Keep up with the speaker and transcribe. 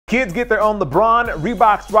Kids get their own LeBron,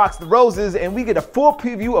 Reebok rocks the roses, and we get a full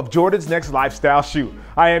preview of Jordan's next lifestyle shoe.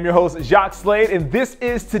 I am your host, Jacques Slade, and this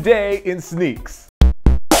is Today in Sneaks.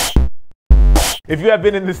 If you have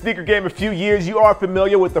been in the sneaker game a few years, you are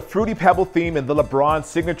familiar with the Fruity Pebble theme in the LeBron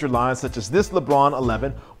signature lines, such as this LeBron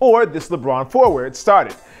 11 or this LeBron 4, where it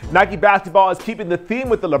started. Nike Basketball is keeping the theme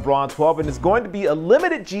with the LeBron 12 and is going to be a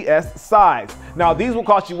limited GS size. Now, these will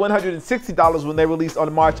cost you $160 when they release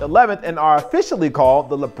on March 11th and are officially called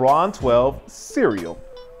the LeBron 12 Serial.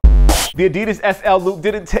 The Adidas SL Loop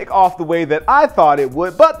didn't take off the way that I thought it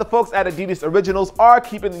would, but the folks at Adidas Originals are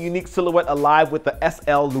keeping the unique silhouette alive with the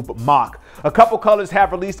SL Loop Moc. A couple colors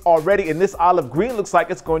have released already, and this olive green looks like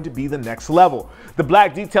it's going to be the next level. The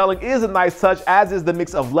black detailing is a nice touch, as is the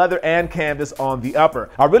mix of leather and canvas on the upper.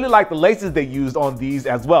 I really like the laces they used on these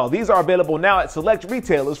as well. These are available now at select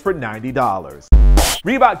retailers for $90.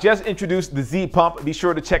 Reebok just introduced the Z Pump. Be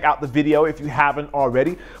sure to check out the video if you haven't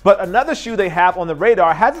already. But another shoe they have on the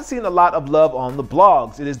radar hasn't seen a lot of love on the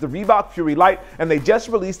blogs. It is the Reebok Fury Light, and they just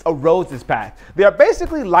released a Roses pack. They are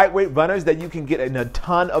basically lightweight runners that you can get in a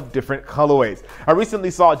ton of different colorways. I recently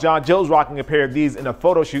saw John Jones rocking a pair of these in a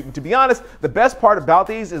photo shoot, and to be honest, the best part about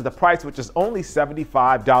these is the price, which is only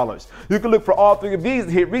 $75. You can look for all three of these to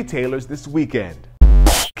hit retailers this weekend.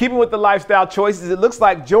 Keeping with the lifestyle choices, it looks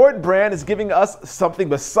like Jordan Brand is giving us something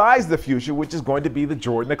besides the future, which is going to be the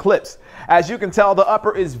Jordan Eclipse. As you can tell, the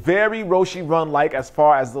upper is very Roshe Run-like as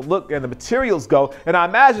far as the look and the materials go, and I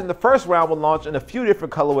imagine the first round will launch in a few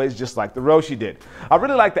different colorways just like the Roshe did. I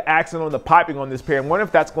really like the accent on the piping on this pair and wonder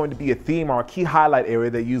if that's going to be a theme or a key highlight area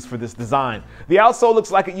they use for this design. The outsole looks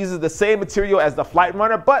like it uses the same material as the Flight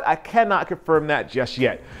Runner, but I cannot confirm that just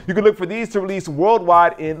yet. You can look for these to release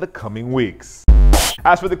worldwide in the coming weeks.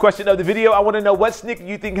 As for the question of the video, I want to know what sneaker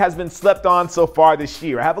you think has been slept on so far this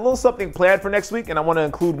year. I have a little something planned for next week, and I want to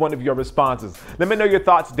include one of your responses. Let me know your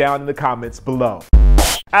thoughts down in the comments below.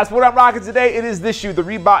 As for what I'm rocking today, it is this shoe, the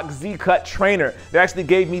Reebok Z-Cut Trainer. They actually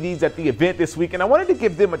gave me these at the event this week, and I wanted to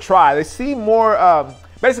give them a try. They seem more,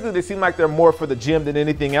 basically they seem like they're more for the gym than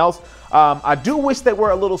anything else. I do wish they were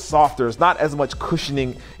a little softer. There's not as much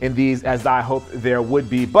cushioning in these as I hoped there would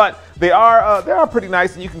be, but they are pretty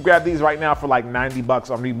nice, and you can grab these right now for like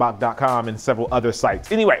 $90 on Reebok.com and several other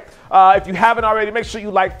sites. Anyway, if you haven't already, make sure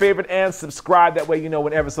you like, favorite, and subscribe. That way you know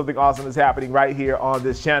whenever something awesome is happening right here on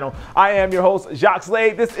this channel. I am your host, Jacques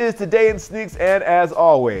Slade. This is Today in Sneaks, and as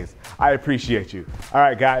always, I appreciate you. All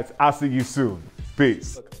right, guys, I'll see you soon.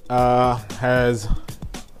 Peace. Has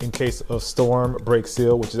in case of storm break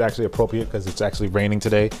seal, which is actually appropriate because it's actually raining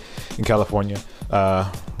today in California.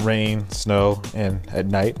 Rain, snow, and at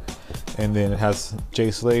night. And then it has J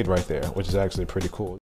Slade right there, which is actually pretty cool.